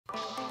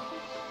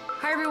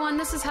Hi everyone,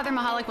 this is Heather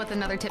Mahalik with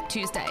another Tip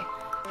Tuesday.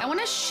 I want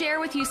to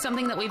share with you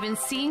something that we've been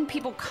seeing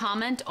people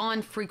comment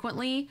on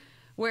frequently,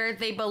 where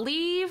they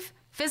believe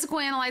Physical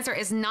Analyzer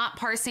is not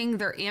parsing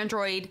their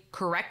Android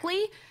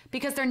correctly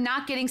because they're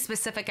not getting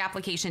specific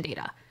application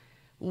data.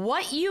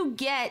 What you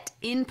get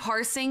in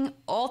parsing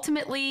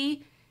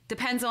ultimately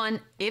depends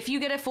on if you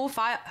get a full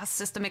file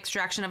system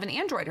extraction of an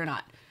Android or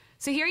not.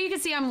 So here you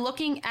can see I'm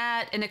looking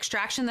at an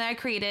extraction that I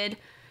created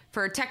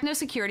for techno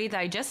security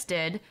that I just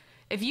did.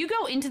 If you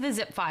go into the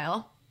zip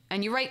file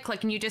and you right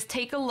click and you just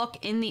take a look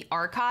in the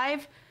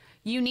archive,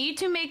 you need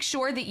to make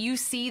sure that you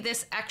see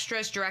this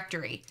extras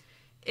directory.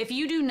 If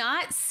you do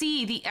not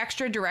see the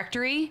extra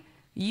directory,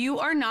 you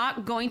are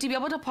not going to be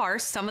able to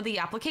parse some of the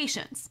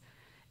applications.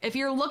 If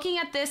you're looking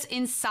at this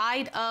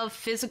inside of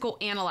Physical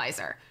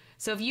Analyzer,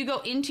 so if you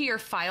go into your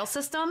file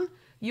system,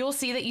 you'll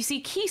see that you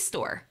see key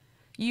store.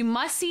 You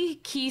must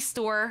see key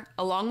store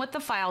along with the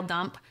file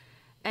dump.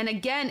 And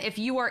again, if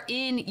you are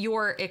in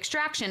your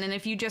extraction and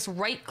if you just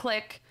right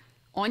click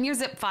on your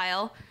zip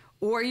file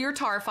or your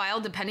tar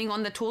file, depending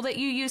on the tool that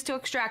you use to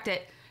extract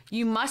it,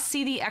 you must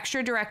see the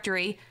extra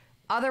directory.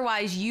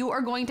 Otherwise, you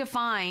are going to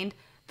find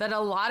that a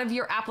lot of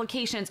your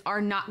applications are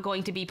not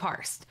going to be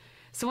parsed.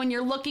 So when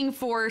you're looking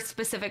for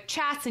specific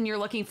chats and you're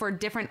looking for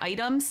different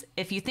items,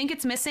 if you think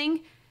it's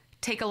missing,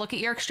 take a look at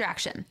your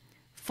extraction.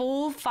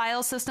 Full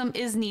file system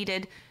is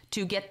needed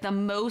to get the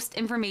most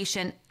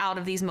information out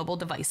of these mobile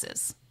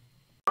devices.